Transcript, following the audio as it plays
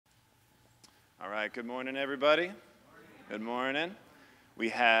All right, good morning, everybody. Good morning. We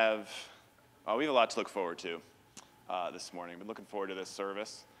have a lot to look forward to this morning. We're looking forward to this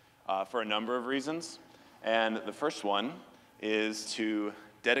service for a number of reasons. And the first one is to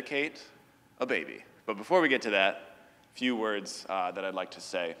dedicate a baby. But before we get to that, a few words that I'd like to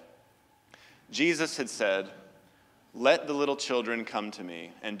say. Jesus had said, "Let the little children come to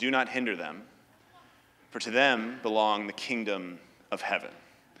me, and do not hinder them, for to them belong the kingdom of heaven."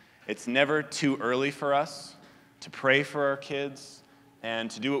 It's never too early for us to pray for our kids and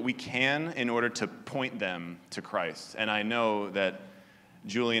to do what we can in order to point them to Christ. And I know that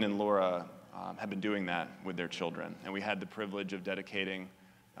Julian and Laura have been doing that with their children. And we had the privilege of dedicating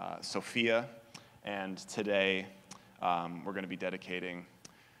Sophia, and today we're going to be dedicating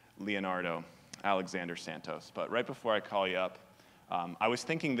Leonardo Alexander Santos. But right before I call you up, I was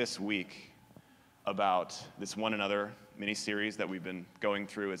thinking this week about this One Another mini-series that we've been going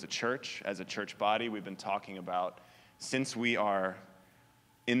through as a church body. We've been talking about, since we are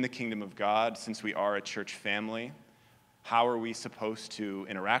in the kingdom of God, since we are a church family, how are we supposed to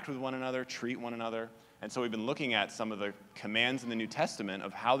interact with one another, treat one another? And so we've been looking at some of the commands in the New Testament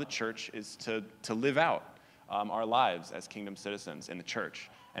of how the church is to live out our lives as kingdom citizens in the church.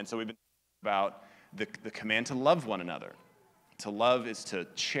 And so we've been talking about the command to love one another. To love is to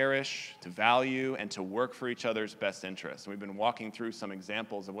cherish, to value, and to work for each other's best interests. And we've been walking through some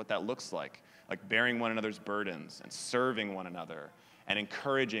examples of what that looks like bearing one another's burdens and serving one another and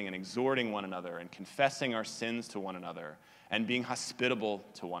encouraging and exhorting one another and confessing our sins to one another and being hospitable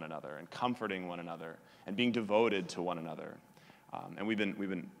to one another and comforting one another and being devoted to one another. And we've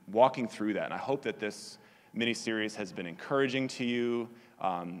been walking through that. And I hope that this mini-series has been encouraging to you,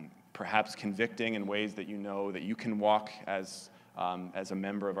 perhaps convicting in ways that you know that you can walk as a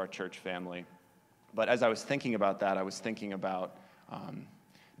member of our church family. But as I was thinking about that, I was thinking about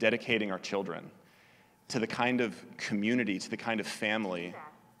dedicating our children to the kind of community, to the kind of family.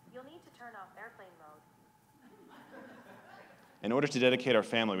 You'll need to turn off airplane mode. In order to dedicate our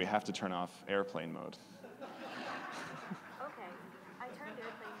family, we have to turn off airplane mode. Okay, I turned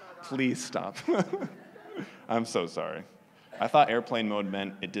airplane mode on. Please stop. I'm so sorry. I thought airplane mode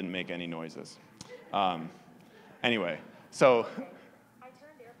meant it didn't make any noises. Anyway, so I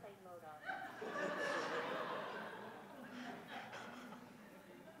turned airplane mode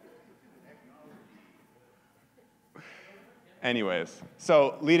on. anyways,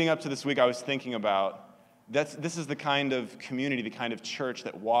 so leading up to this week, I was thinking about this is the kind of community, the kind of church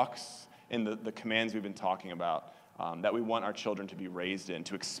that walks in the commands we've been talking about, that we want our children to be raised in,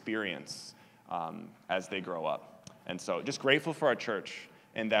 to experience as they grow up. And so just grateful for our church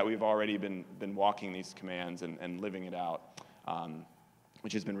and that we've already been walking these commands and living it out,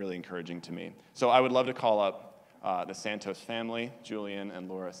 which has been really encouraging to me. So I would love to call up the Santos family, Julian and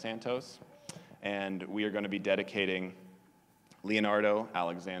Laura Santos, and we are going to be dedicating Leonardo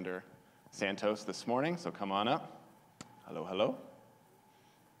Alexander Santos this morning. So come on up. Hello, hello.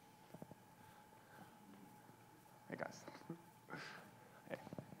 Hey, guys. Hey,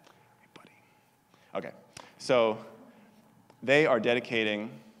 buddy. Okay, so they are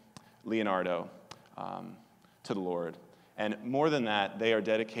dedicating Leonardo to the Lord. And more than that, they are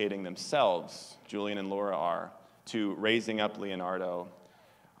dedicating themselves, Julian and Laura are, to raising up Leonardo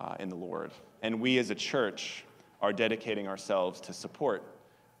in the Lord. And we as a church are dedicating ourselves to support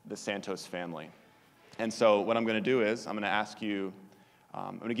the Santos family. And so what I'm going to do is I'm going to ask you,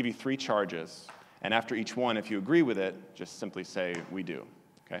 I'm going to give you 3 charges. And after each one, if you agree with it, just simply say, "We do."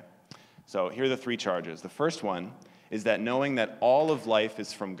 Okay? So here are the 3 charges. The first one is that knowing that all of life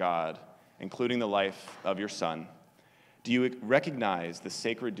is from God, including the life of your son, do you recognize the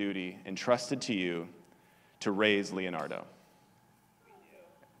sacred duty entrusted to you to raise Leonardo?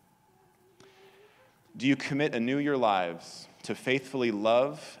 Do you commit anew your lives to faithfully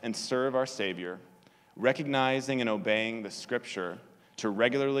love and serve our Savior, recognizing and obeying the Scripture, to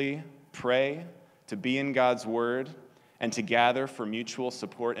regularly pray, to be in God's Word, and to gather for mutual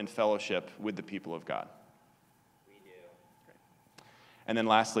support and fellowship with the people of God? And then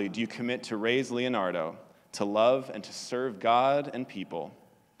lastly, do you commit to raise Leonardo to love and to serve God and people,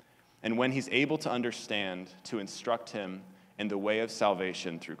 and when he's able to understand, to instruct him in the way of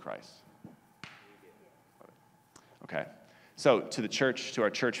salvation through Christ? Okay, so to the church, to our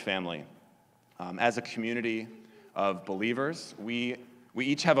church family, as a community of believers, we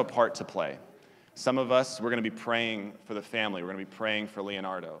each have a part to play. Some of us, we're going to be praying for the family. We're going to be praying for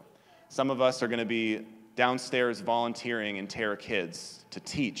Leonardo. Some of us are going to be downstairs volunteering in Terra Kids to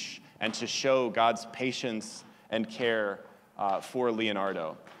teach and to show God's patience and care for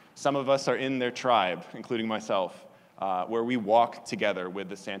Leonardo. Some of us are in their tribe, including myself, where we walk together with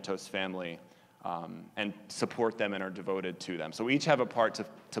the Santos family and support them and are devoted to them. So we each have a part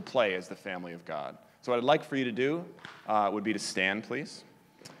to play as the family of God. So what I'd like for you to do would be to stand, please.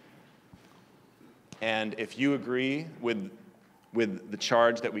 And if you agree with the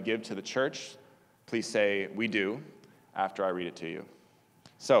charge that we give to the church, please say, "We do," after I read it to you.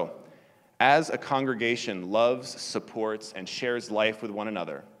 So, as a congregation loves, supports, and shares life with one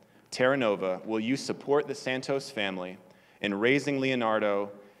another, Terra Nova, will you support the Santos family in raising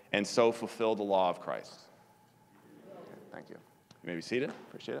Leonardo and so fulfill the law of Christ? Okay, thank you. You may be seated.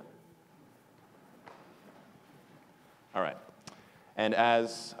 Appreciate it. All right. And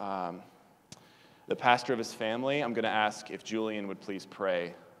as the pastor of his family, I'm going to ask if Julian would please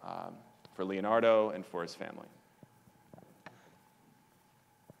pray for Leonardo and for his family.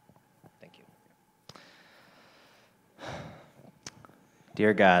 Thank you.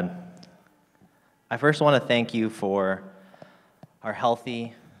 Dear God, I first want to thank you for our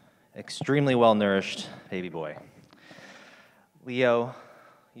healthy, extremely well-nourished baby boy. Leo,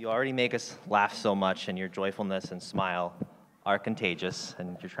 you already make us laugh so much, and your joyfulness and smile are contagious,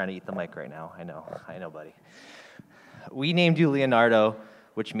 and you're trying to eat the mic right now. I know, buddy. We named you Leonardo,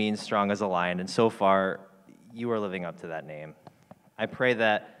 which means strong as a lion, and so far, you are living up to that name. I pray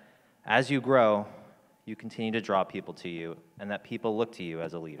that as you grow, you continue to draw people to you, and that people look to you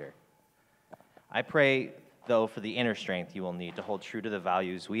as a leader. I pray, though, for the inner strength you will need to hold true to the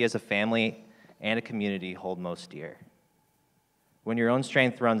values we as a family and a community hold most dear. When your own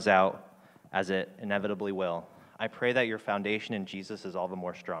strength runs out, as it inevitably will, I pray that your foundation in Jesus is all the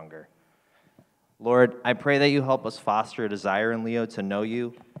more stronger. Lord, I pray that you help us foster a desire in Leo to know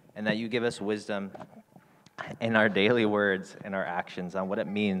you, and that you give us wisdom in our daily words and our actions on what it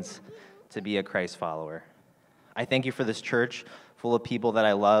means to be a Christ follower. I thank you for this church full of people that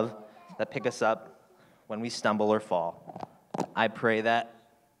I love, that pick us up when we stumble or fall. I pray that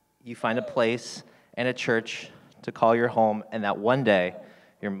you find a place and a church to call your home, and that one day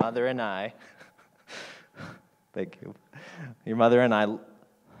your mother and I, thank you, your mother and I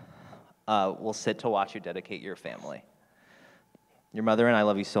will sit to watch you dedicate your family. Your mother and I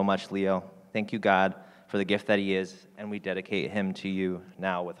love you so much, Leo. Thank you, God, for the gift that he is, and we dedicate him to you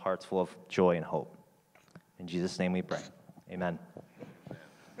now with hearts full of joy and hope. In Jesus' name we pray. Amen.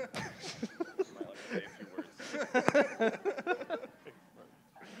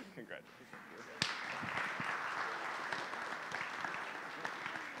 Congratulations.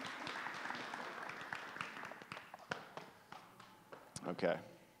 Okay.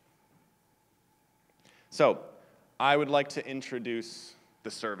 So, I would like to introduce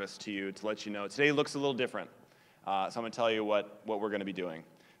the service to you to let you know. Today looks a little different, so I'm going to tell you what we're going to be doing.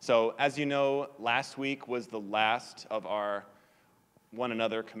 So, as you know, last week was the last of our one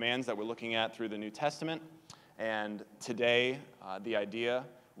another commands that we're looking at through the New Testament, and today the idea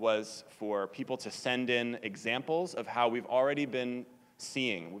was for people to send in examples of how we've already been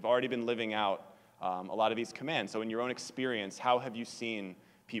living out a lot of these commands. So in your own experience, how have you seen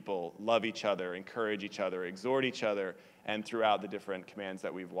people love each other, encourage each other, exhort each other, and throughout the different commands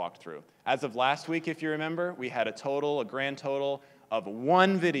that we've walked through? As of last week, if you remember, we had a grand total of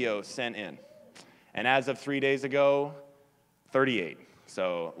 1 video sent in. And as of 3 days ago, 38.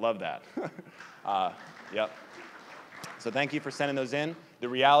 So love that. Yep. So thank you for sending those in. The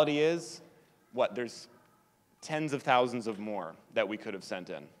reality is, there's tens of thousands of more that we could have sent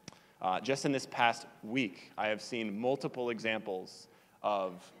in. Just in this past week, I have seen multiple examples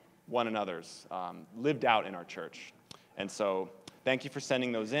of one another's lived out in our church. And so thank you for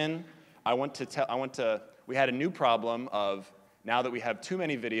sending those in. We had a new problem of, now that we have too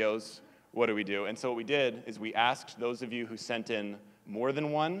many videos, what do we do? And so what we did is we asked those of you who sent in more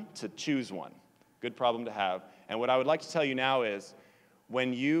than one to choose one. Good problem to have. And what I would like to tell you now is,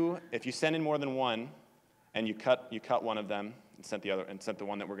 if you send in more than one, and you cut one of them and sent the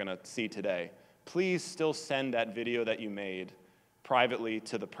one that we're going to see today, please still send that video that you made privately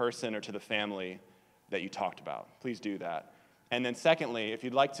to the person or to the family that you talked about. Please do that. And then secondly, if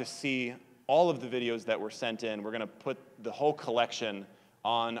you'd like to see all of the videos that were sent in, we're going to put the whole collection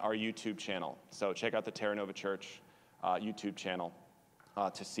on our YouTube channel. So check out the Terra Nova Church YouTube channel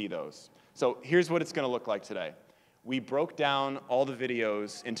to see those. So here's what it's going to look like today. We broke down all the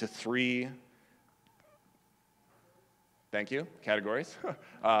videos into 3 categories.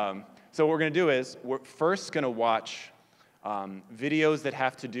 So what we're going to do is, we're first going to watch videos that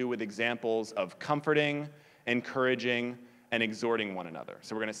have to do with examples of comforting, encouraging, and exhorting one another.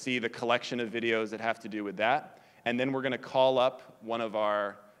 So we're going to see the collection of videos that have to do with that, and then we're going to call up one of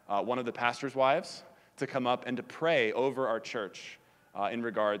the pastor's wives to come up and to pray over our church in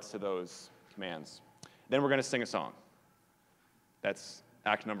regards to those commands. Then we're going to sing a song. That's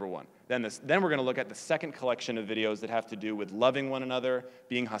act number one. Then we're going to look at the second collection of videos that have to do with loving one another,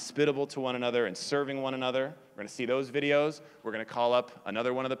 being hospitable to one another, and serving one another. We're going to see those videos. We're going to call up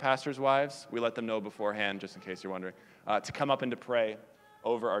another one of the pastor's wives. We let them know beforehand, just in case you're wondering, to come up and to pray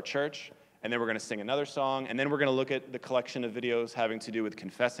over our church. And then we're going to sing another song. And then we're going to look at the collection of videos having to do with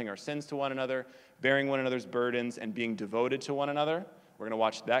confessing our sins to one another, bearing one another's burdens, and being devoted to one another. We're going to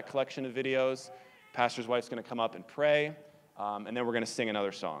watch that collection of videos. Pastor's wife's going to come up and pray. And then we're going to sing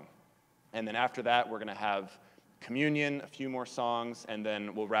another song. And then after that, we're going to have communion, a few more songs, and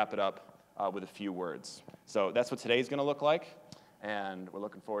then we'll wrap it up with a few words. So that's what today's going to look like, and we're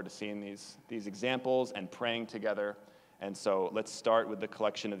looking forward to seeing these examples and praying together. And so let's start with the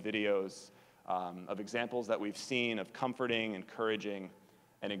collection of videos of examples that we've seen of comforting, encouraging,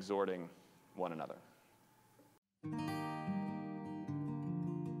 and exhorting one another.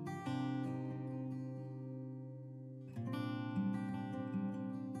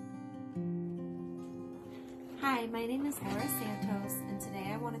 Hi, my name is Laura Santos, and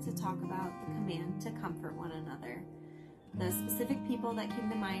today I wanted to talk about the command to comfort one another. The specific people that came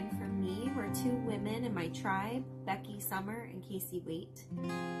to mind for me were two women in my tribe, Becky Summer and Casey Waite.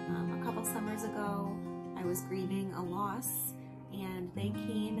 A couple summers ago, I was grieving a loss, and they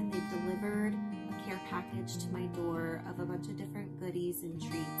came and they delivered a care package to my door of a bunch of different goodies and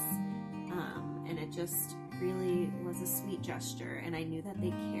treats, and it just really was a sweet gesture, and I knew that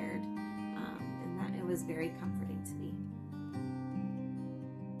they cared. It was very comforting to me.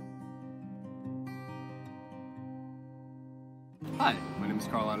 Hi, my name is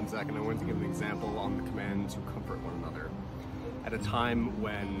Carl Adamczak, and I wanted to give an example on the command to comfort one another. At a time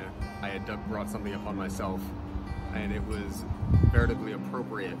when I had brought something upon myself, and it was veritably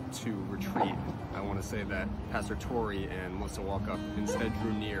appropriate to retreat, I want to say that Pastor Tori and Melissa Walkup instead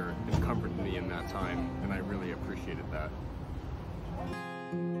drew near and comforted me in that time, and I really appreciated that.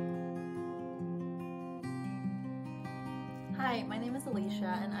 Hi, my name is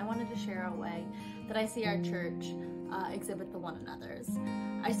Alicia, and I wanted to share a way that I see our church exhibit the one another's.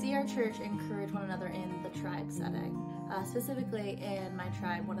 I see our church encourage one another in the tribe setting, specifically in my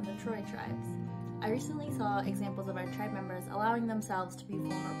tribe, one of the Troy tribes. I recently saw examples of our tribe members allowing themselves to be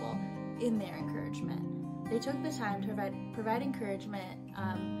vulnerable in their encouragement. They took the time to provide encouragement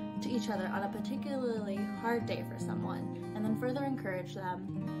to each other on a particularly hard day for someone, and then further encourage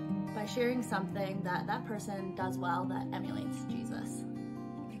them by sharing something that that person does well that emulates Jesus.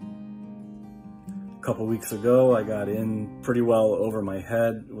 A couple weeks ago, I got in pretty well over my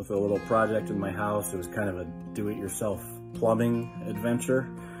head with a little project in my house. It was kind of a do-it-yourself plumbing adventure,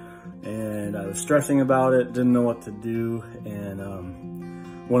 and I was stressing about it, didn't know what to do,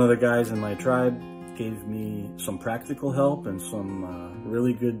 and one of the guys in my tribe gave me some practical help and some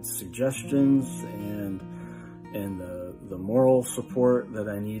really good suggestions and the moral support that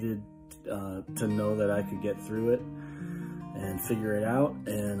I needed to know that I could get through it and figure it out,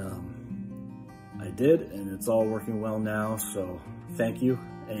 and I did, and it's all working well now, so thank you.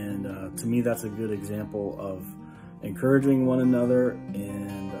 And to me, that's a good example of encouraging one another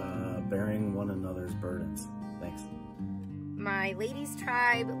and bearing one another's burdens. Thanks. My ladies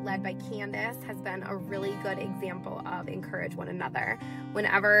tribe, led by Candace, has been a really good example of encourage one another.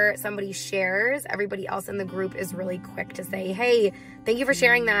 Whenever somebody shares, everybody else in the group is really quick to say, hey, thank you for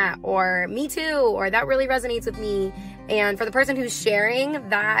sharing that, or me too, or that really resonates with me. And for the person who's sharing,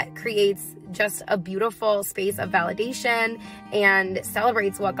 that creates just a beautiful space of validation and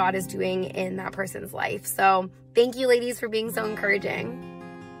celebrates what God is doing in that person's life. So thank you, ladies, for being so encouraging.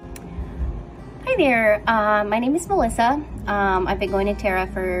 Hi there, my name is Melissa. I've been going to Terra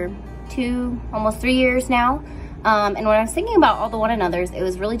for almost 3 years now. And when I was thinking about all the one another's, it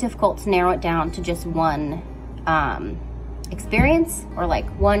was really difficult to narrow it down to just one experience, or like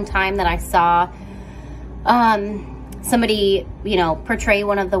one time that I saw somebody, portray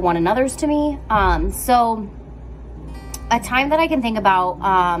one of the one another's to me. So a time that I can think about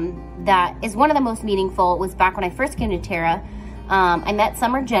that is one of the most meaningful was back when I first came to Terra. I met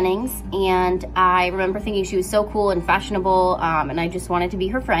Summer Jennings, and I remember thinking she was so cool and fashionable, and I just wanted to be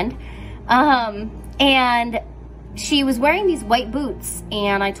her friend. And she was wearing these white boots,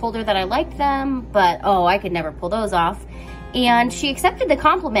 and I told her that I liked them, but I could never pull those off. And she accepted the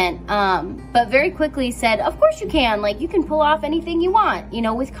compliment, but very quickly said, of course you can, like, you can pull off anything you want,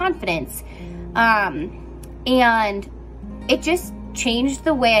 with confidence. And it just changed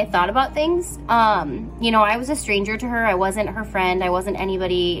the way I thought about things. I was a stranger to her. I wasn't her friend. I wasn't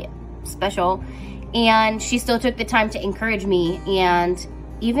anybody special. And she still took the time to encourage me. And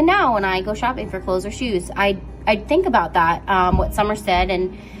even now, when I go shopping for clothes or shoes, I think about that, what Summer said.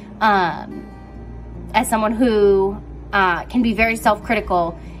 And as someone who can be very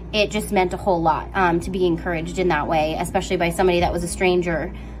self-critical, it just meant a whole lot to be encouraged in that way, especially by somebody that was a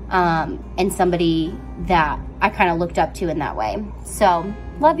stranger and somebody that I kind of looked up to in that way. So,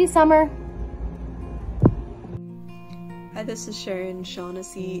 love you, Summer. Hi, this is Sharon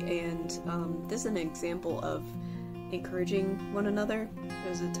Shaughnessy, and this is an example of encouraging one another. There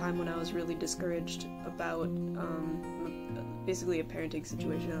was a time when I was really discouraged about basically a parenting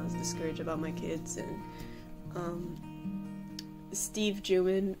situation. I was discouraged about my kids, and Steve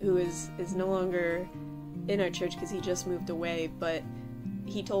Juman, who is no longer in our church because he just moved away, but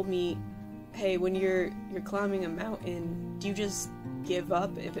he told me, hey, when you're climbing a mountain, do you just give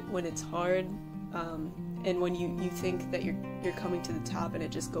up when it's hard? And when you think that you're coming to the top and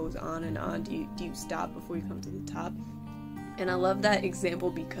it just goes on and on, do you stop before you come to the top? And I love that example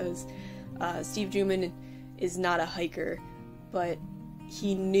because Steve Juman is not a hiker, but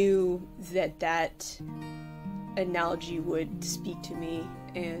he knew that analogy would speak to me,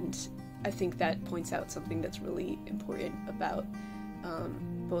 and I think that points out something that's really important about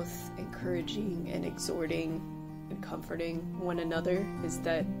both encouraging and exhorting and comforting one another, is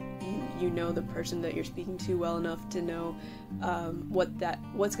that you know the person that you're speaking to well enough to know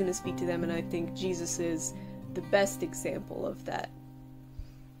what's going to speak to them, and I think Jesus is the best example of that.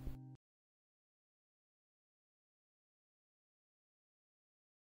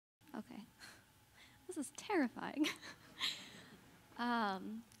 Okay, this is terrifying.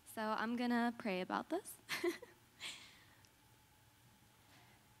 So I'm gonna pray about this.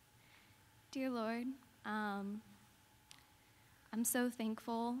 Dear Lord, I'm so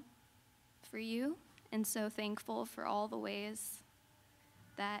thankful for you, and so thankful for all the ways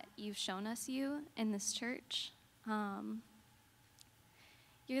that you've shown us you in this church.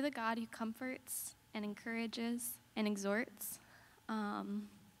 You're the God who comforts and encourages and exhorts.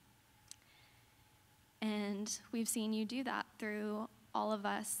 And we've seen you do that through all of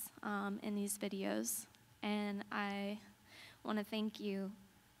us in these videos. And I want to thank you.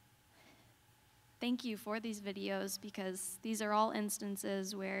 Thank you for these videos, because these are all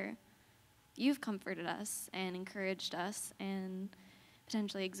instances where you've comforted us and encouraged us and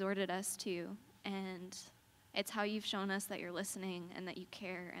potentially exhorted us too. And it's how you've shown us that you're listening and that you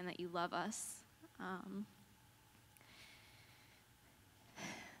care and that you love us.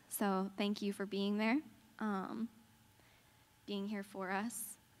 So thank you for being there, being here for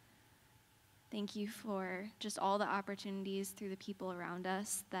us. Thank you for just all the opportunities through the people around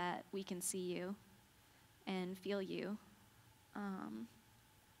us that we can see you and feel you.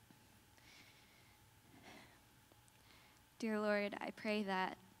 Dear Lord, I pray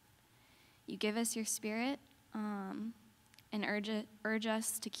that you give us your Spirit and urge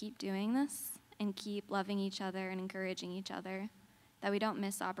us to keep doing this and keep loving each other and encouraging each other, that we don't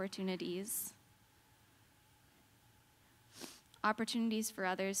miss opportunities for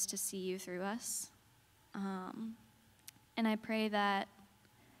others to see you through us. And I pray that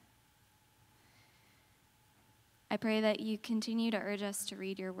you continue to urge us to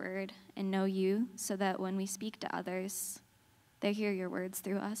read your word and know you, so that when we speak to others, they hear your words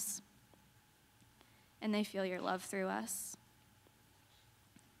through us and they feel your love through us.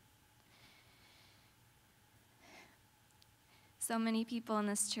 So many people in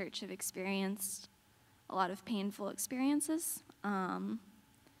this church have experienced a lot of painful experiences and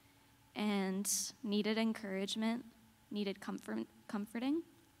needed encouragement, needed comforting.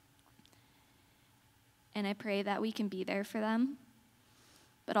 And I pray that we can be there for them,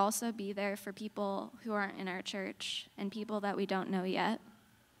 but also be there for people who aren't in our church and people that we don't know yet.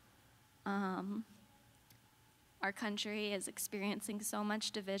 Our country is experiencing so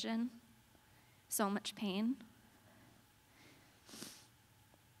much division, so much pain.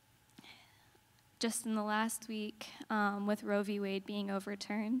 Just in the last week, with Roe v. Wade being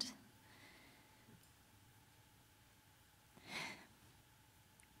overturned,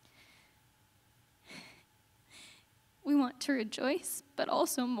 we want to rejoice, but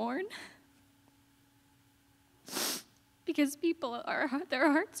also mourn, because people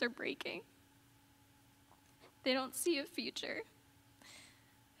their hearts are breaking. They don't see a future.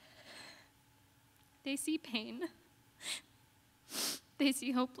 They see pain. They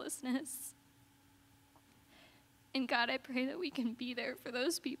see hopelessness. And God, I pray that we can be there for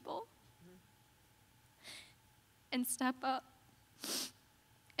those people and step up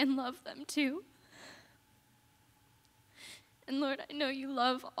and love them too. And Lord, I know you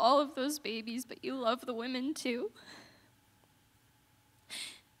love all of those babies, but you love the women too.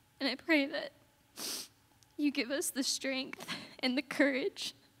 And I pray that you give us the strength and the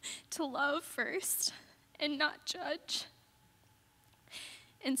courage to love first and not judge,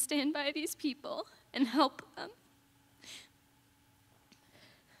 and stand by these people and help them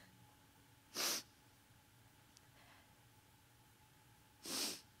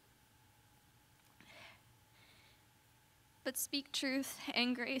but speak truth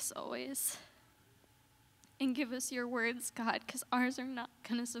and grace always. And give us your words, God, because ours are not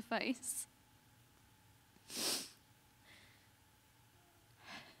going to suffice.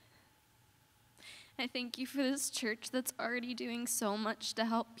 I thank you for this church that's already doing so much to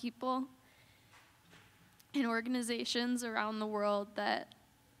help people, and organizations around the world that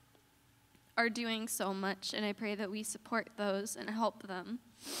are doing so much, and I pray that we support those and help them.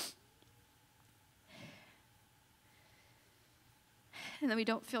 And that we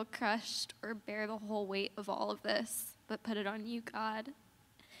don't feel crushed or bear the whole weight of all of this, but put it on you, God,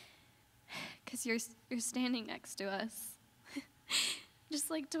 because you're standing next to us.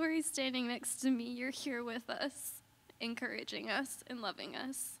 Just like Tori's standing next to me, you're here with us, encouraging us and loving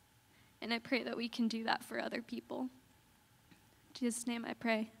us. And I pray that we can do that for other people. In Jesus' name I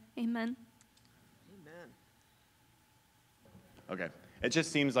pray. Amen. Amen. Okay. It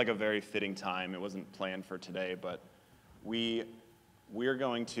just seems like a very fitting time. It wasn't planned for today, but we're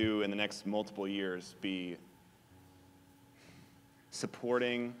going to, in the next multiple years, be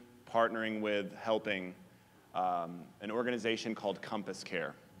supporting, partnering with, helping an organization called Compass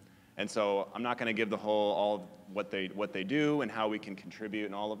Care. And so I'm not going to give the whole, all what they do and how we can contribute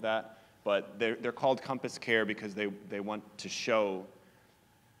and all of that, but they're called Compass Care because they want to show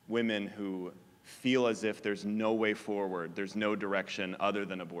women who feel as if there's no way forward, there's no direction other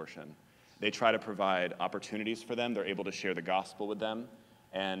than abortion. They try to provide opportunities for them. They're able to share the gospel with them.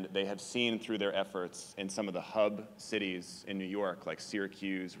 And they have seen through their efforts in some of the hub cities in New York, like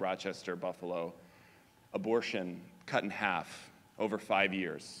Syracuse, Rochester, Buffalo, abortion cut in half over 5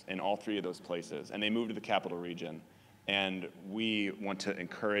 years in all 3 of those places. And they moved to the capital region. And we want to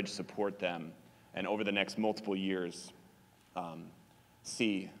encourage, support them, and over the next multiple years,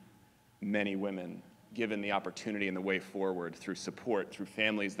 see many women given the opportunity and the way forward through support, through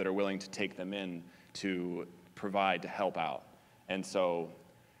families that are willing to take them in to provide, to help out. And so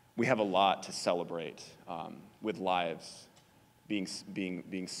we have a lot to celebrate with lives being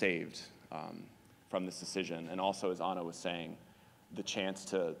saved from this decision. And also, as Anna was saying, the chance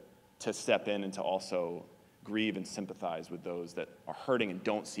to step in and to also grieve and sympathize with those that are hurting and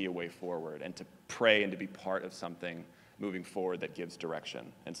don't see a way forward, and to pray and to be part of something moving forward that gives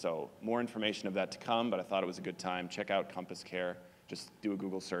direction. And so more information of that to come, but I thought it was a good time. Check out Compass Care. Just do a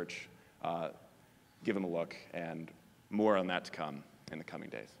Google search. Give them a look, and more on that to come in the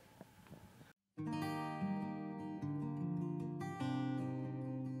coming days.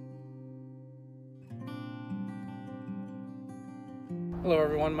 Hello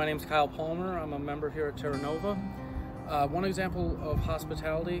everyone, my name is Kyle Palmer. I'm a member here at Terra Nova. One example of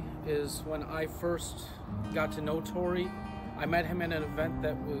hospitality is when I first got to know Tori. I met him at an event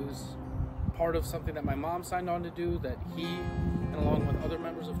that was part of something that my mom signed on to do, that he, and along with other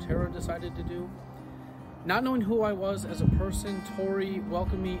members of Terra, decided to do. Not knowing who I was as a person, Tori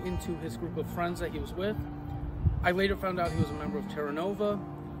welcomed me into his group of friends that he was with. I later found out he was a member of Terra Nova,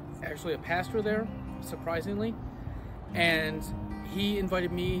 actually a pastor there, surprisingly. And he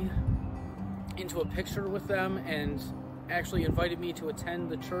invited me into a picture with them and actually invited me to attend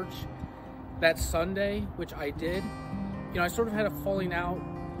the church that Sunday, which I did. You know, I sort of had a falling out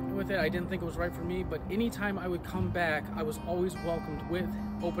with it. I didn't think it was right for me, but anytime I would come back, I was always welcomed with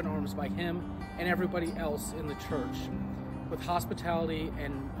open arms by him and everybody else in the church, with hospitality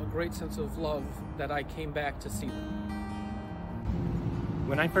and a great sense of love that I came back to see them.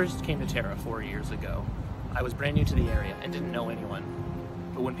 When I first came to Terra 4 years ago, I was brand new to the area and didn't know anyone.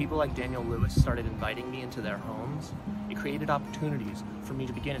 But when people like Daniel Lewis started inviting me into their homes, it created opportunities for me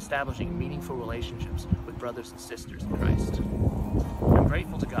to begin establishing meaningful relationships with brothers and sisters in Christ. I'm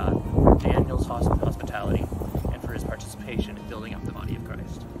grateful to God for Daniel's hospitality and for his participation in building up the body of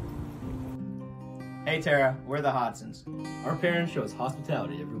Christ. Hey Tara, we're the Hodsons. Our parents show us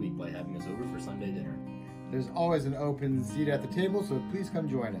hospitality every week by having us over for Sunday dinner. There's always an open seat at the table, so please come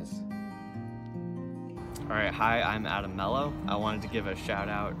join us. Alright, hi, I'm Adam Mello. I wanted to give a shout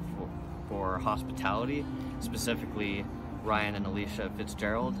out for hospitality, specifically Ryan and Alicia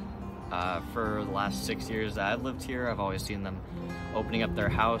Fitzgerald. For the last 6 years that I've lived here, I've always seen them opening up their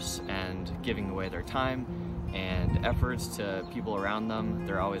house and giving away their time and efforts to people around them.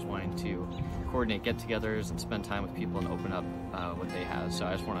 They're always wanting to coordinate get-togethers and spend time with people and open up what they have. So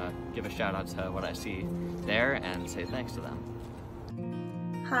I just want to give a shout out to what I see there and say thanks to them.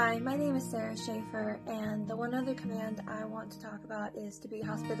 Hi, my name is Sarah Schaefer, and the one other command I want to talk about is to be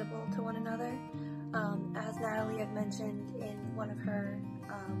hospitable to one another. As Natalie had mentioned in one of her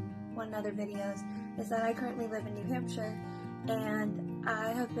one other videos, is that I currently live in New Hampshire, and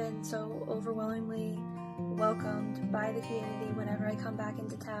I have been so overwhelmingly welcomed by the community whenever I come back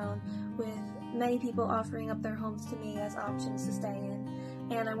into town with many people offering up their homes to me as options to stay in.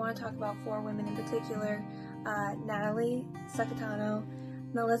 And I want to talk about 4 women in particular, Natalie Secatano,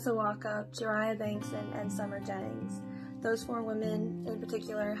 Melissa Walkup, Jariah Bankson, and Summer Jennings. Those 4 women in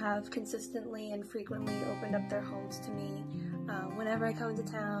particular have consistently and frequently opened up their homes to me whenever I come into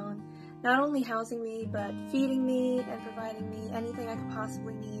town, not only housing me, but feeding me and providing me anything I could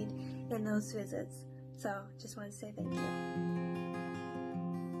possibly need in those visits. So, just wanted to say thank you.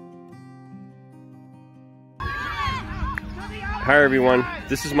 Hi everyone,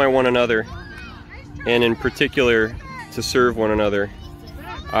 this is my one another, and in particular to serve one another.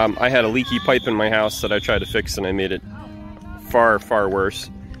 I had a leaky pipe in my house that I tried to fix, and I made it far, far worse.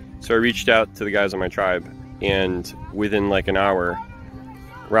 So I reached out to the guys on my tribe, and within like an hour,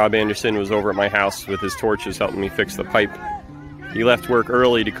 Rob Anderson was over at my house with his torches helping me fix the pipe. He left work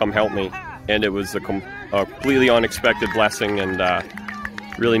early to come help me, and it was a completely unexpected blessing, and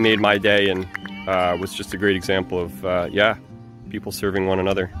really made my day, and was just a great example of, yeah, people serving one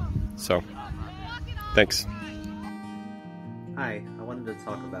another. So, thanks. Hi, I wanted to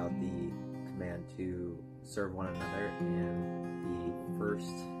talk about the command to serve one another, and the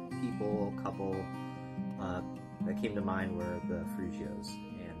first couple that came to mind were the Frugios.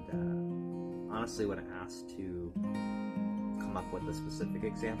 And honestly, when asked to come up with a specific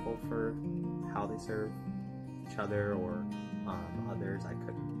example for how they serve each other or others, I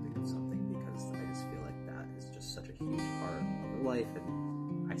couldn't think of something, because I just feel like that is just such a huge part of their life,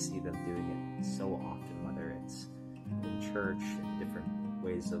 and I see them doing it so often, whether it's in church, in different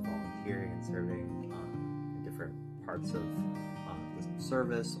ways of volunteering and serving, in different parts of the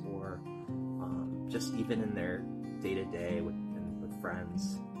service, or just even in their day-to-day with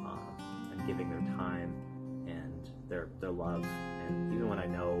friends, and giving their time and their love, and even when I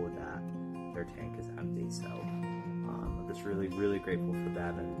know that their tank is empty. So I'm just really, really grateful for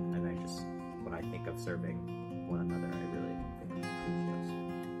them, and I just, when I think of serving one another, I really think of the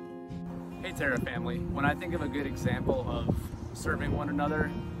Frugios. Hey Terra family, when I think of a good example of serving one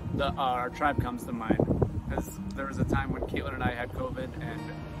another, our tribe comes to mind. Because there was a time when Caitlin and I had COVID, and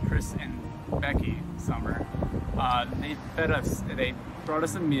Chris and Becky, Summer, they fed us, they brought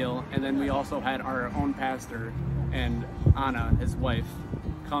us a meal, and then we also had our own pastor and Anna, his wife,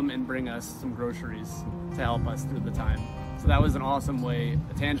 come and bring us some groceries to help us through the time. So that was an awesome way,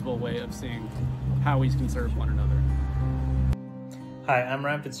 a tangible way of seeing how we can serve one another. Hi, I'm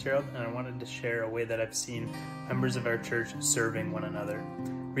Ryan Fitzgerald, and I wanted to share a way that I've seen members of our church serving one another.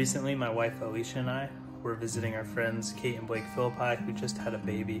 Recently, my wife Alicia and I were visiting our friends Kate and Blake Philippi, who just had a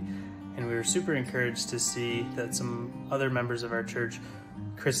baby, and we were super encouraged to see that some other members of our church,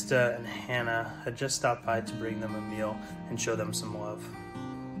 Krista and Hannah, had just stopped by to bring them a meal and show them some love.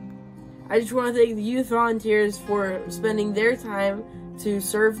 I just want to thank the youth volunteers for spending their time to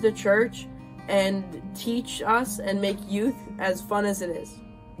serve the church and teach us and make youth as fun as it is.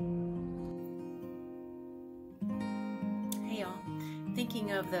 Hey y'all,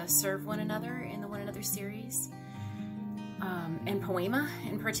 thinking of the Serve One Another in the One Another series, and Poema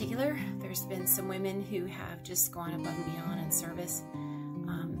in particular, there's been some women who have just gone above and beyond in service,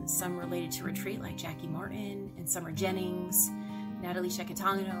 some related to retreat like Jackie Martin and Summer Jennings, Natalie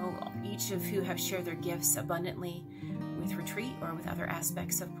Secatano, each of who have shared their gifts abundantly with retreat or with other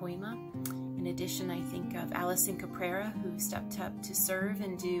aspects of Poema. In addition, I think of Allison Caprera, who stepped up to serve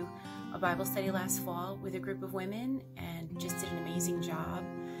and do a Bible study last fall with a group of women and just did an amazing job.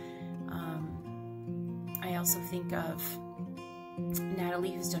 I also think of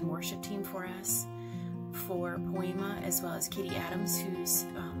Natalie, who's done worship team for us for Poema, as well as Katie Adams, who's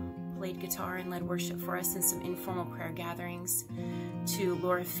played guitar and led worship for us in some informal prayer gatherings, to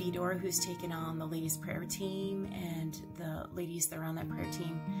Laura Fedor, who's taken on the ladies prayer team and the ladies that are on that prayer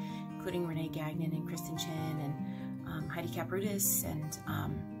team, including Renee Gagnon and Kristen Chen and Heidi Kaprutis and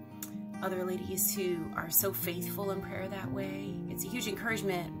other ladies who are so faithful in prayer that way. It's a huge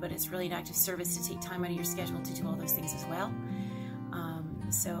encouragement, but it's really an act of service to take time out of your schedule to do all those things as well.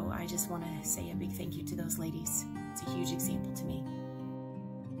 So I just want to say a big thank you to those ladies. It's a huge example to me.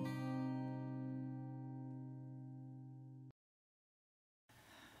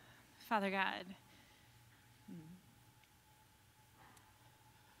 Father God,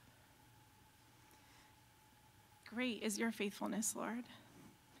 great is your faithfulness, Lord.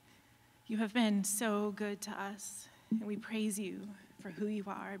 You have been so good to us, and we praise you for who you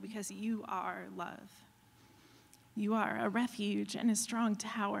are, because you are love. You are a refuge and a strong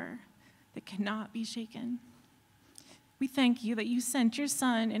tower that cannot be shaken. We thank you that you sent your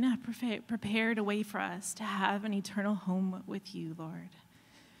Son and have prepared a way for us to have an eternal home with you, Lord.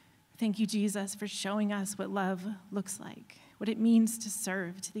 Thank you, Jesus, for showing us what love looks like what it means to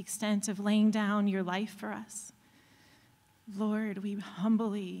serve to the extent of laying down your life for us. Lord, we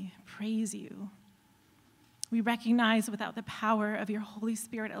humbly praise you. We recognize without the power of your Holy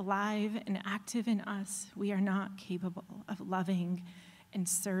Spirit alive and active in us, we are not capable of loving and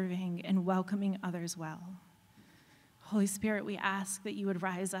serving and welcoming others well. Holy Spirit, we ask that you would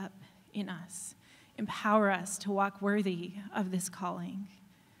rise up in us, empower us to walk worthy of this calling.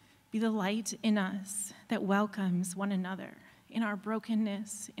 Be the light in us that welcomes one another in our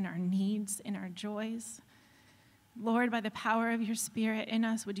brokenness, in our needs, in our joys. Lord, by the power of your Spirit in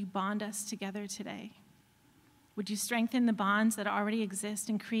us, would you bond us together today? Would you strengthen the bonds that already exist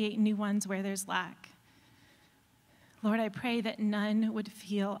and create new ones where there's lack? Lord, I pray that none would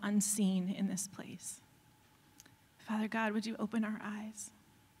feel unseen in this place. Father God, would you open our eyes?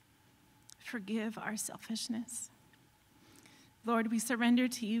 Forgive our selfishness. Lord, we surrender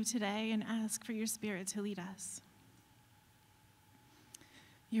to you today and ask for your Spirit to lead us.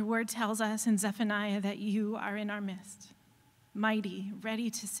 Your word tells us in Zephaniah that you are in our midst, mighty, ready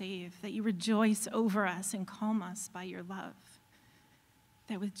to save, that you rejoice over us and calm us by your love,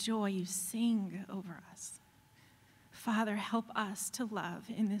 that with joy you sing over us. Father, help us to love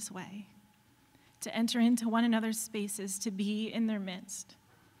in this way, to enter into one another's spaces, to be in their midst.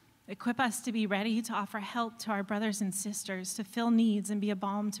 Equip us to be ready to offer help to our brothers and sisters, to fill needs and be a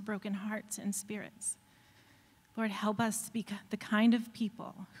balm to broken hearts and spirits. Lord, help us to be the kind of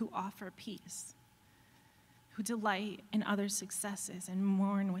people who offer peace, who delight in others' successes and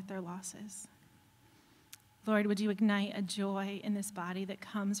mourn with their losses. Lord, would you ignite a joy in this body that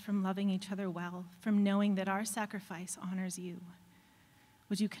comes from loving each other well, from knowing that our sacrifice honors you?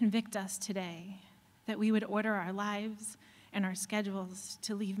 Would you convict us today that we would order our lives and our schedules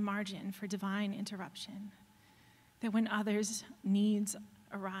to leave margin for divine interruption, that when others' needs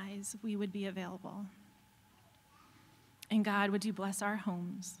arise, we would be available. And God, would you bless our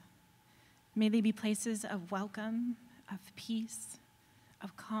homes? May they be places of welcome, of peace,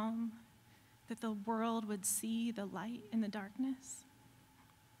 of calm, that the world would see the light in the darkness.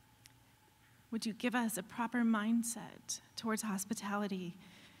 Would you give us a proper mindset towards hospitality?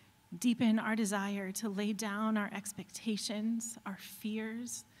 Deepen our desire to lay down our expectations, our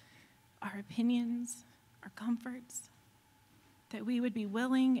fears, our opinions, our comforts, that we would be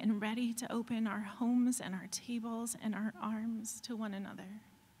willing and ready to open our homes and our tables and our arms to one another.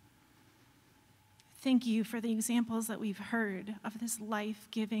 Thank you for the examples that we've heard of this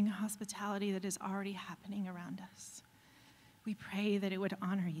life-giving hospitality that is already happening around us. We pray that it would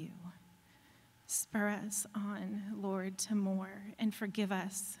honor you. Spur us on, Lord, to more, and forgive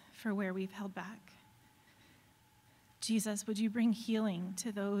us for where we've held back. Jesus, would you bring healing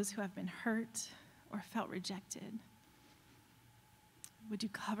to those who have been hurt or felt rejected? Would you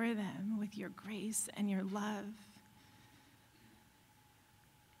cover them with your grace and your love?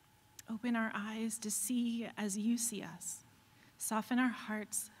 Open our eyes to see as you see us. Soften our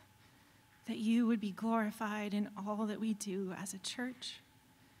hearts that you would be glorified in all that we do as a church,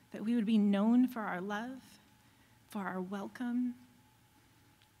 that we would be known for our love, for our welcome.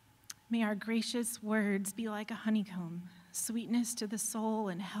 May our gracious words be like a honeycomb, sweetness to the soul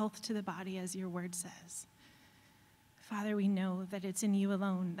and health to the body, as your word says. Father, we know that it's in you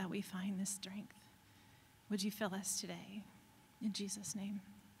alone that we find this strength. Would you fill us today? In Jesus' name,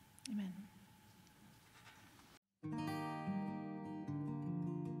 amen.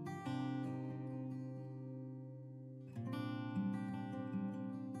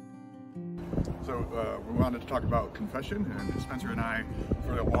 So we wanted to talk about confession, and Spencer and I,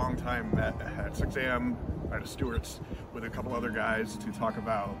 for a long time, met at 6 a.m. at a Stewart's with a couple other guys to talk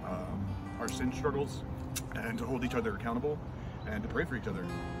about our sin struggles and to hold each other accountable and to pray for each other.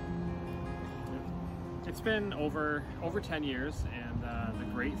 It's been over 10 years, and the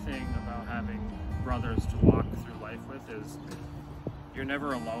great thing about having brothers to walk through life with is you're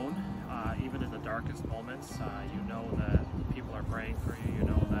never alone. Even in the darkest moments, you know that people are praying for you. You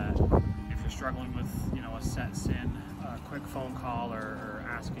know that if you're struggling with, a set sin, a quick phone call or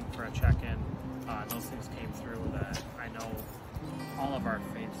asking for a check-in, those things came through that I know all of our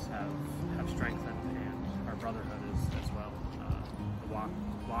faiths have strengthened, and our brotherhood is as well. The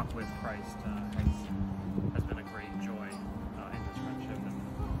walk with Christ has been a great joy in this friendship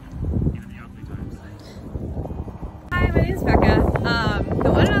and even the ugly times. Hi, my name is Becca.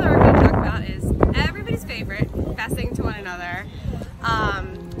 The one another we're going to talk about is everybody's favorite, confessing to one another.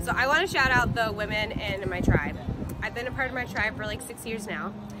 So I want to shout out the women in my tribe. I've been a part of my tribe for like 6 years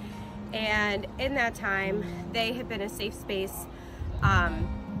now, and in that time they have been a safe space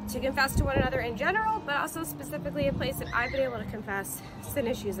to confess to one another in general, but also specifically a place that I've been able to confess sin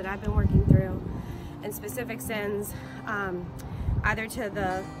issues that I've been working through. and specific sins, either to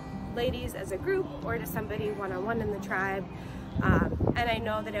the ladies as a group or to somebody one-on-one in the tribe. And I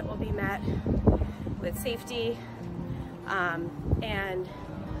know that it will be met with safety and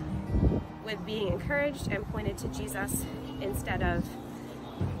with being encouraged and pointed to Jesus instead of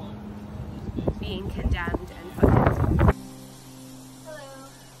being condemned and put down. Hello,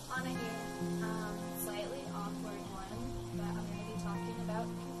 Anna here. Slightly awkward one, but I'm going to be talking about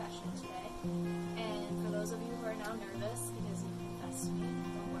confession today. And for those of you who are now nervous because you confessed to me,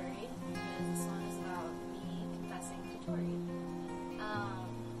 don't worry, because this one is about me confessing to Tori.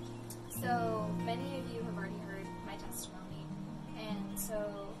 So many of you have already heard my testimony, and so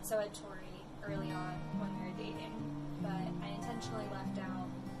had Tori early on when we were dating, but I intentionally left out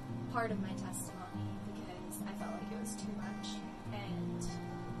part of my testimony because I felt like it was too much and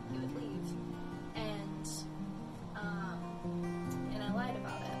he would leave, and I lied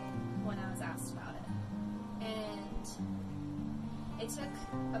about it when I was asked about it, and it took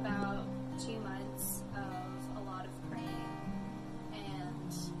about 2 months of a lot of praying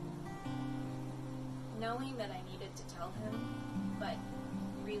and knowing that I needed to tell him, but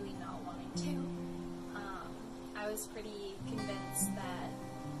really not wanting to. I was pretty convinced that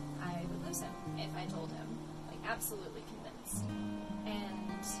I would lose him if I told him, like absolutely convinced.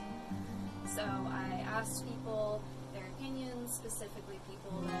 And so I asked people their opinions, specifically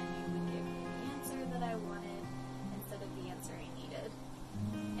people that I knew would give me the answer that I wanted instead of the answer I needed.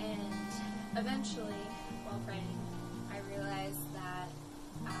 And eventually, while praying, I realized that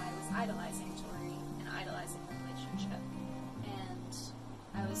I was idolizing Tori and idolizing the relationship. And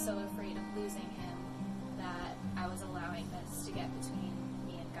I was so afraid of losing him that I was allowing this to get between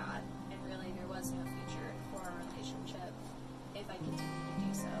me and God, and really there was no future for our relationship if I continued to do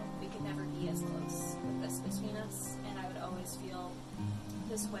so. We could never be as close with this between us, and I would always feel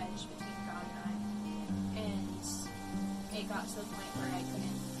this wedge between God and I. And it got to the point where I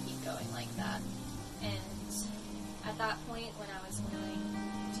couldn't keep going like that. And at that point, when I was willing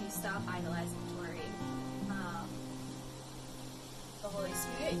to stop idolizing Tori, the Holy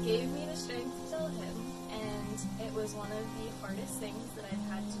Spirit gave me the strength to tell him, and it was one of the hardest things that I've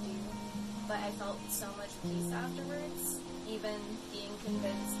had to do, but I felt so much peace afterwards, even being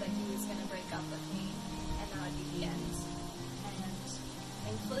convinced that he was going to break up with me, and that would be the end. And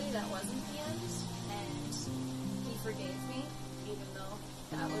thankfully that wasn't the end, and he forgave me, even though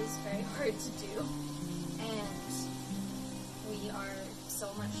that was very hard to do, and we are so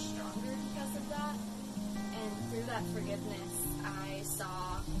much stronger because of that. And through that forgiveness, I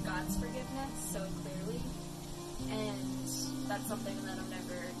saw God's forgiveness so clearly, and that's something that I'm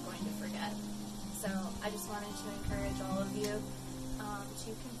never going to forget. So I just wanted to encourage all of you to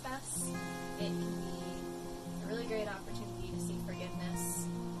confess. It can be a really great opportunity to see forgiveness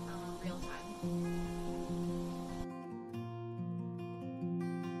real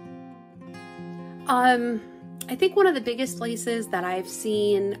time. I think one of the biggest places that I've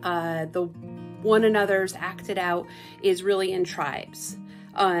seen the one another's acted out is really in tribes.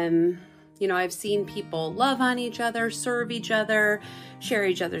 You know, I've seen people love on each other, serve each other, share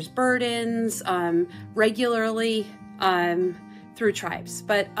each other's burdens regularly through tribes.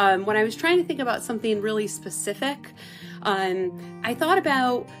 But when I was trying to think about something really specific, I thought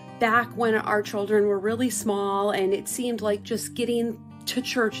about back when our children were really small, and it seemed like just getting to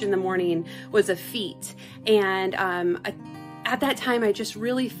church in the morning was a feat. And at that time, I just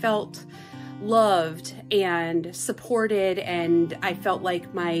really felt loved and supported, and I felt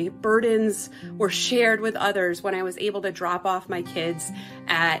like my burdens were shared with others when I was able to drop off my kids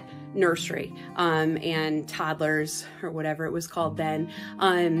at nursery and toddlers, or whatever it was called then.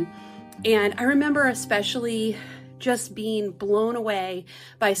 And I remember especially just being blown away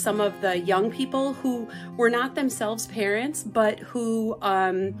by some of the young people who were not themselves parents, but who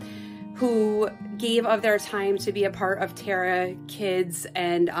gave of their time to be a part of Terra Kids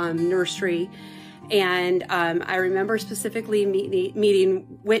and nursery. And I remember specifically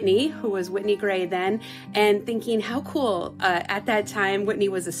meeting Whitney, who was Whitney Gray then, and thinking how cool. At that time, Whitney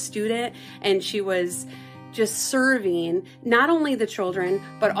was a student, and she was just serving not only the children,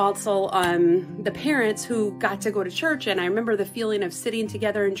 but also the parents who got to go to church. And I remember the feeling of sitting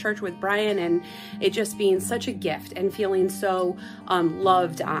together in church with Brian, and it just being such a gift and feeling so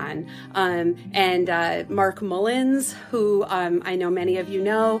loved on. And Mark Mullins, who I know many of you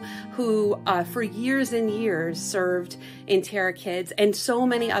know, who for years and years served in Terra Kids, and so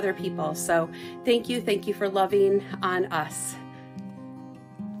many other people. So thank you for loving on us.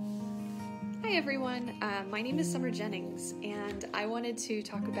 Hi Hi everyone, my name is Summer Jennings, and I wanted to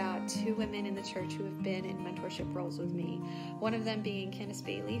talk about two women in the church who have been in mentorship roles with me. One of them being Candace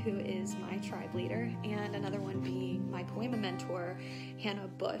Bailey, who is my tribe leader, and another one being my Poema mentor, Hannah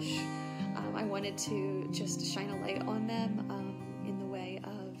Bush. I wanted to just shine a light on them in the way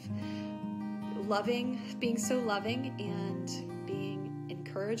of being so loving and being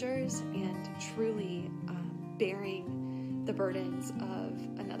encouragers and truly bearing the burdens of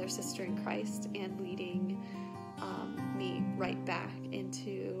another sister in Christ and leading me right back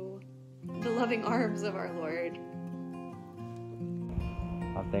into the loving arms of our Lord.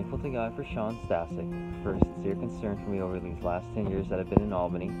 I'm thankful to God for Sean Stasic, for his sincere concern for me over these last 10 years that I've been in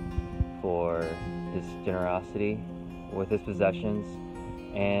Albany, for his generosity with his possessions,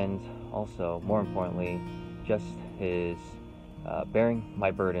 and also, more importantly, just his bearing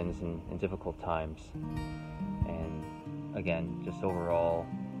my burdens in difficult times. And again, just overall,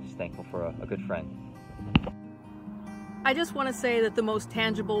 just thankful for a good friend. I just want to say that the most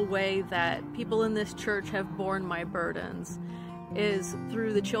tangible way that people in this church have borne my burdens is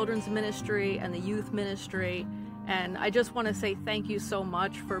through the children's ministry and the youth ministry. And I just want to say thank you so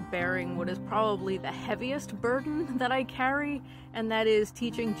much for bearing what is probably the heaviest burden that I carry, and that is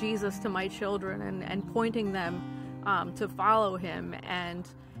teaching Jesus to my children and pointing them to follow him. And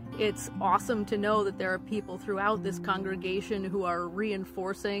it's awesome to know that there are people throughout this congregation who are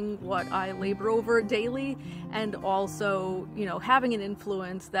reinforcing what I labor over daily, and also, you know, having an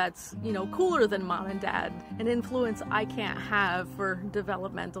influence that's, you know, cooler than mom and dad, an influence I can't have for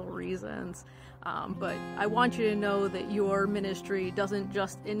developmental reasons. But I want you to know that your ministry doesn't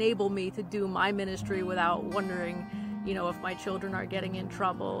just enable me to do my ministry without wondering, you know, if my children are getting in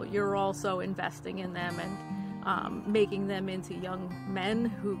trouble. You're also investing in them and making them into young men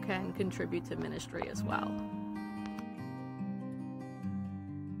who can contribute to ministry as well.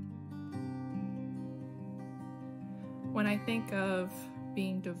 When I think of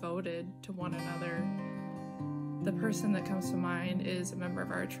being devoted to one another, the person that comes to mind is a member of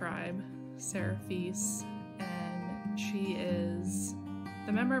our tribe, Sarah Feast, and she is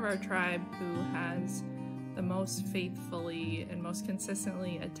the member of our tribe who has the most faithfully and most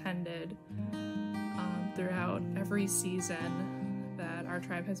consistently attended throughout every season that our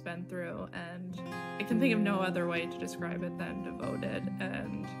tribe has been through, and I can think of no other way to describe it than devoted.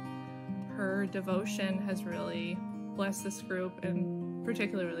 And her devotion has really blessed this group and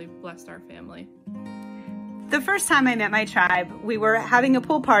particularly blessed our family. The first time I met my tribe, we were having a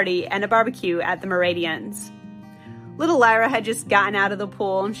pool party and a barbecue at the Meridians. Little Lyra had just gotten out of the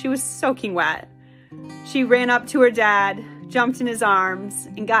pool and she was soaking wet. She ran up to her dad, jumped in his arms,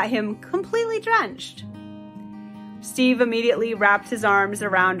 and got him completely drenched. Steve immediately wrapped his arms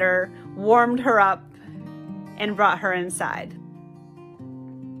around her, warmed her up, and brought her inside.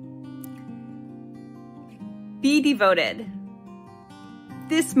 Be devoted.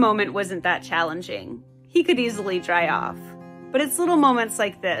 This moment wasn't that challenging. He could easily dry off. But it's little moments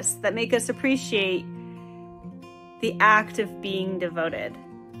like this that make us appreciate the act of being devoted.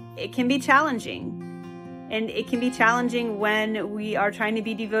 It can be challenging. And it can be challenging when we are trying to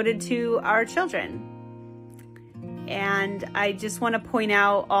be devoted to our children. And I just want to point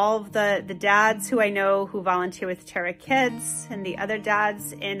out all of the dads who I know who volunteer with Terra Kids and the other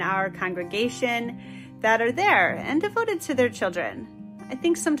dads in our congregation that are there and devoted to their children. I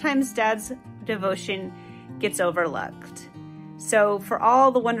think sometimes dad's devotion gets overlooked. So for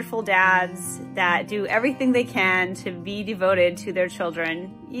all the wonderful dads that do everything they can to be devoted to their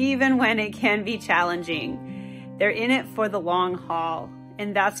children, even when it can be challenging, they're in it for the long haul.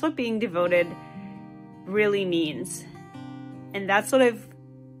 And that's what being devoted really means. And that's what I've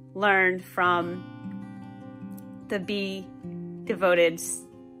learned from the Be Devoted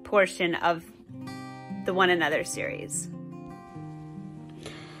portion of the One Another series.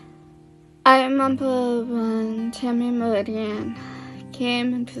 I remember when Tammy Meridian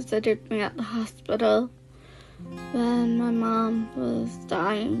came and visited me at the hospital when my mom was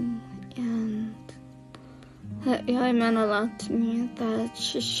dying, and it really meant a lot to me that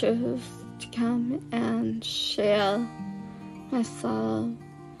she chose to come and share my sorrow.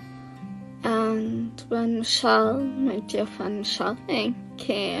 And when Michelle, my dear friend Michelle,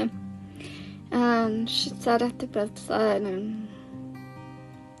 came, and she sat at the bedside and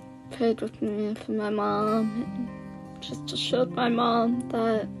prayed with me for my mom, and just assured my mom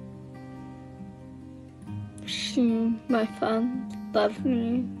that she, my friend, loved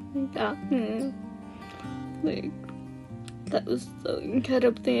me, got me. Like, that was so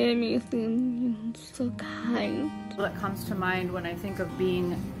incredibly amazing and so kind. What comes to mind when I think of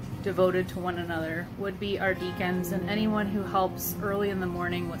being devoted to one another would be our deacons and anyone who helps early in the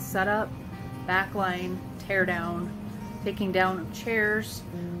morning with setup backline, tear down, taking down of chairs.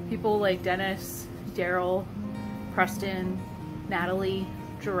 People like Dennis, Daryl, Preston, Natalie,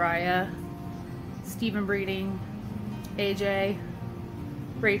 Jariah, Stephen Breeding, AJ,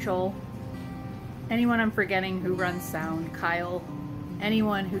 Rachel, anyone I'm forgetting who runs sound, Kyle,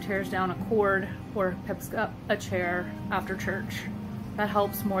 anyone who tears down a cord or picks up a chair after church. That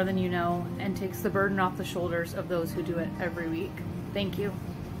helps more than you know and takes the burden off the shoulders of those who do it every week. Thank you.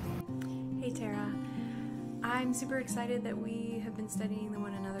 Hey Tara, I'm super excited that we have been studying the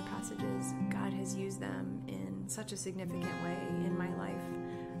one another passages. God has used them in such a significant way in my life.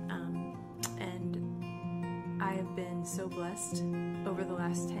 And I have been so blessed over the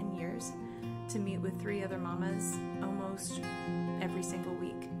last 10 years to meet with 3 other mamas almost every single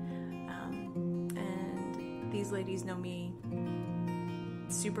week. And these ladies know me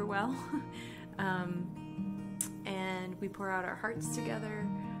super well. And we pour out our hearts together.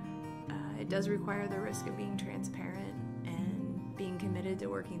 It does require the risk of being transparent and being committed to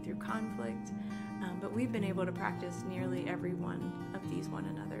working through conflict, but we've been able to practice nearly every one of these one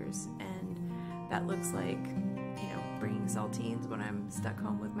another's, and that looks like, bringing saltines when I'm stuck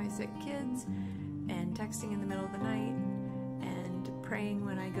home with my sick kids, and texting in the middle of the night, and praying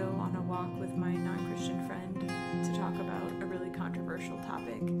when I go on a walk with my non-Christian friend to talk about a really controversial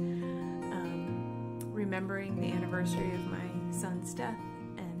topic, remembering the anniversary of my son's death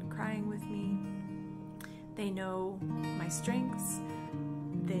and crying with me. They know my strengths.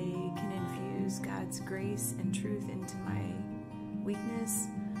 They can infuse God's grace and truth into my weakness,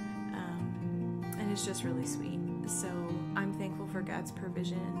 and it's just really sweet. So I'm thankful for God's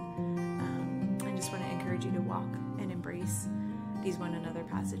provision. I just want to encourage you to walk and embrace these one another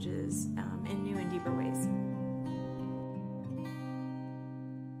passages in new and deeper ways.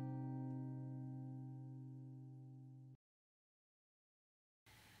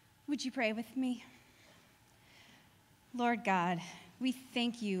 Would you pray with me? Lord God, we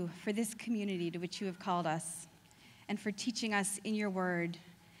thank you for this community to which you have called us, and for teaching us in your word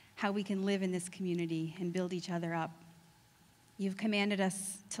how we can live in this community and build each other up. You've commanded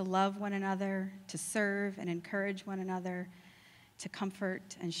us to love one another, to serve and encourage one another, to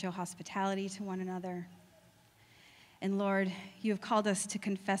comfort and show hospitality to one another. And Lord, you have called us to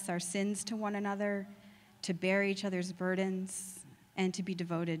confess our sins to one another, to bear each other's burdens, and to be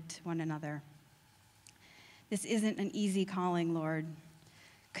devoted to one another. This isn't an easy calling, Lord.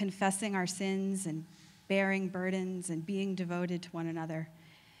 Confessing our sins and bearing burdens and being devoted to one another.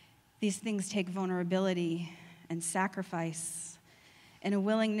 These things take vulnerability and sacrifice and a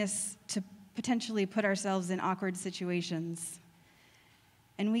willingness to potentially put ourselves in awkward situations.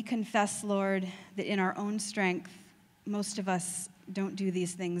 And we confess, Lord, that in our own strength, most of us don't do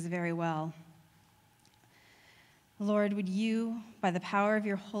these things very well. Lord, would you, by the power of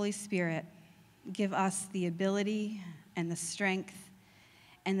your Holy Spirit, give us the ability and the strength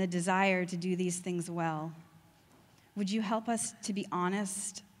and the desire to do these things well? Would you help us to be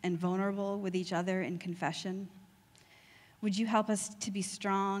honest and vulnerable with each other in confession? Would you help us to be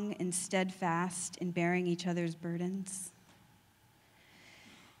strong and steadfast in bearing each other's burdens?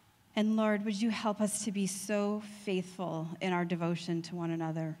 And Lord, would you help us to be so faithful in our devotion to one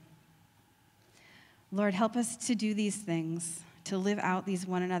another? Lord, help us to do these things, to live out these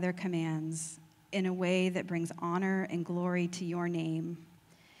one another commands in a way that brings honor and glory to your name,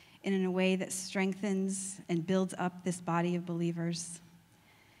 and in a way that strengthens and builds up this body of believers,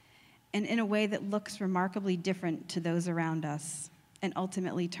 and in a way that looks remarkably different to those around us and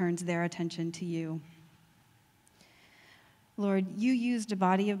ultimately turns their attention to you. Lord, you used a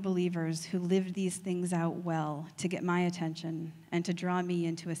body of believers who lived these things out well to get my attention and to draw me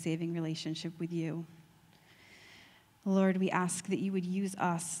into a saving relationship with you. Lord, we ask that you would use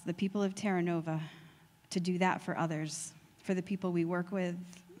us, the people of Terra Nova, to do that for others, for the people we work with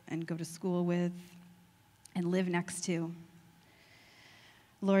and go to school with and live next to.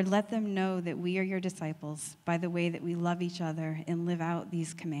 Lord, let them know that we are your disciples by the way that we love each other and live out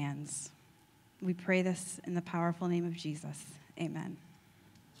these commands. We pray this in the powerful name of Jesus. Amen.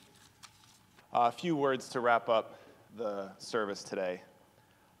 A few words to wrap up the service today.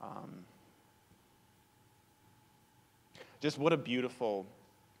 Just what a beautiful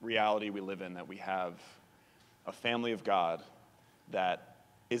reality we live in, that we have a family of God that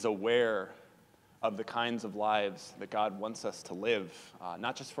is aware of the kinds of lives that God wants us to live,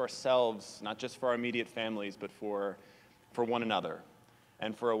 not just for ourselves, not just for our immediate families, but for one another.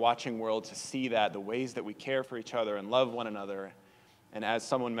 And for a watching world to see that, the ways that we care for each other and love one another. And as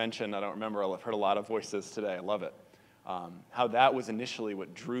someone mentioned, I don't remember, I've heard a lot of voices today, I love it, how that was initially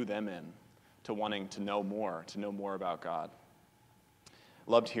what drew them in to wanting to know more about God.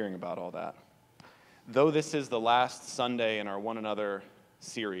 Loved hearing about all that. though this is the last Sunday in our One Another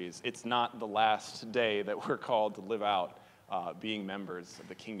series, it's not the last day that we're called to live out being members of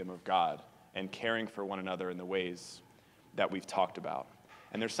the kingdom of God and caring for one another in the ways that we've talked about.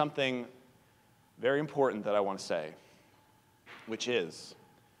 And there's something very important that I want to say, which is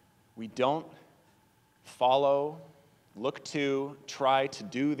we don't follow, look to, try to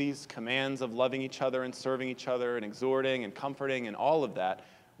do these commands of loving each other and serving each other and exhorting and comforting and all of that.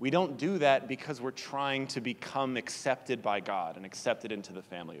 We don't do that because we're trying to become accepted by God and accepted into the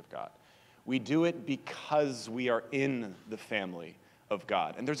family of God. We do it because we are in the family of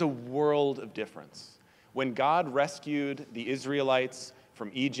God. And there's a world of difference. When God rescued the Israelites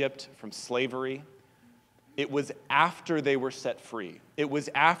from Egypt, from slavery, it was after they were set free. It was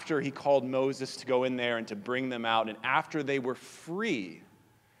after he called Moses to go in there and to bring them out, and after they were free,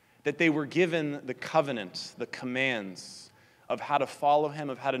 that they were given the covenant, the commands of how to follow him,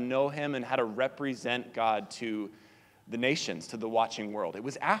 of how to know him, and how to represent God to the nations, to the watching world. It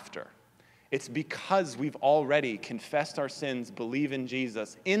was after. It's because we've already confessed our sins, believe in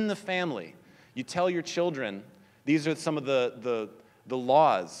Jesus, in the family. You tell your children, these are some of the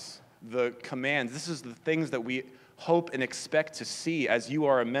laws, the commands. This is the things that we hope and expect to see as you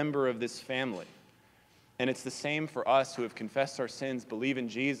are a member of this family. And it's the same for us who have confessed our sins, believe in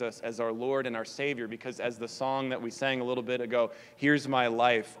Jesus as our Lord and our Savior, because as the song that we sang a little bit ago, here's my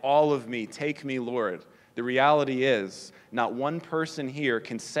life, all of me, take me, Lord. The reality is, not one person here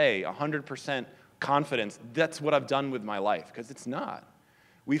can say 100% confidence, that's what I've done with my life, because it's not.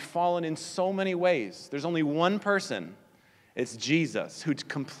 We've fallen in so many ways. There's only one person. It's Jesus, who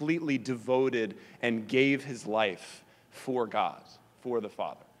completely devoted and gave his life for God, for the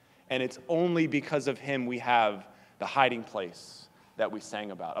Father. And it's only because of him we have the hiding place that we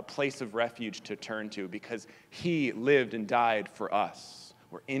sang about, a place of refuge to turn to, because he lived and died for us.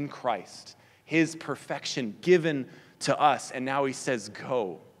 We're in Christ, his perfection given to us, and now he says,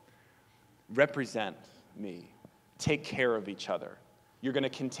 go, represent me, take care of each other. You're going to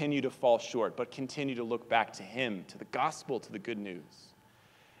continue to fall short, but continue to look back to him, to the gospel, to the good news.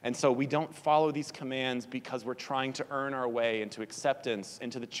 And so we don't follow these commands because we're trying to earn our way into acceptance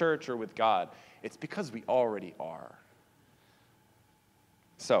into the church or with God. It's because we already are.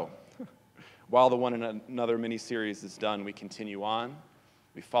 So, while the One Another mini-series is done, we continue on,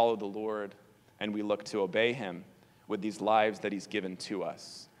 we follow the Lord, and we look to obey him with these lives that he's given to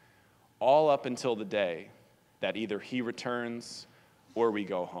us, all up until the day that either he returns or we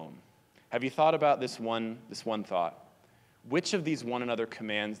go home. Have you thought about this one thought? Which of these one another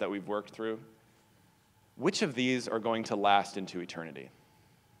commands that we've worked through, which of these are going to last into eternity?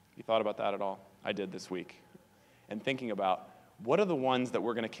 You thought about that at all? I did this week. And thinking about, what are the ones that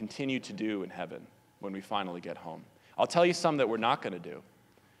we're going to continue to do in heaven when we finally get home? I'll tell you some that we're not going to do.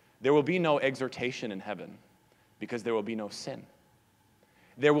 There will be no exhortation in heaven because there will be no sin.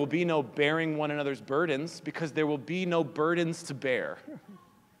 There will be no bearing one another's burdens because there will be no burdens to bear.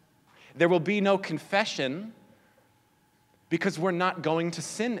 There will be no confession because we're not going to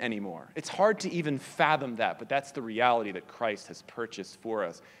sin anymore. It's hard to even fathom that, but that's the reality that Christ has purchased for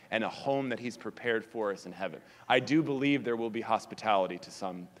us and a home that he's prepared for us in heaven. I do believe there will be hospitality to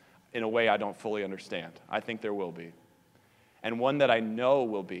some in a way I don't fully understand. I think there will be. And one that I know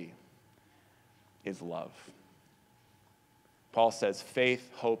will be is love. Paul says, faith,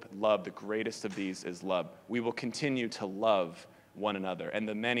 hope, love, the greatest of these is love. We will continue to love one another and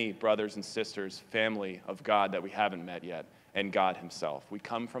the many brothers and sisters, family of God that we haven't met yet, and God himself. We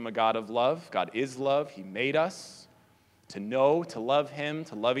come from a God of love. God is love. He made us to know, to love him,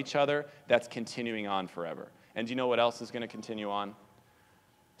 to love each other. That's continuing on forever. And do you know what else is going to continue on?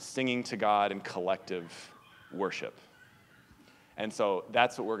 Singing to God in collective worship. And so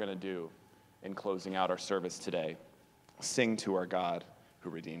that's what we're going to do in closing out our service today. Sing to our God who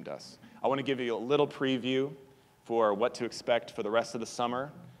redeemed us. I want to give you a little preview for what to expect for the rest of the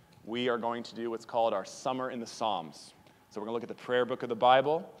summer. We are going to do what's called our Summer in the Psalms. So we're going to look at the prayer book of the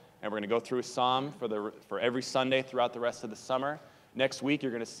Bible, and we're going to go through a psalm for every Sunday throughout the rest of the summer. Next week,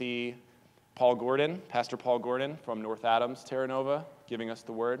 you're going to see Pastor Paul Gordon from North Adams, Terra Nova, giving us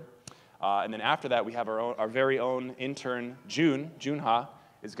the word. And then after that, we have our very own intern, Junha,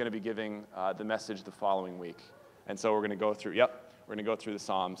 is going to be giving the message the following week. And so we're going to go through the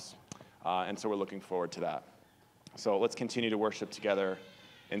Psalms, and so we're looking forward to that. So let's continue to worship together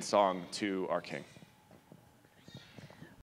in song to our King.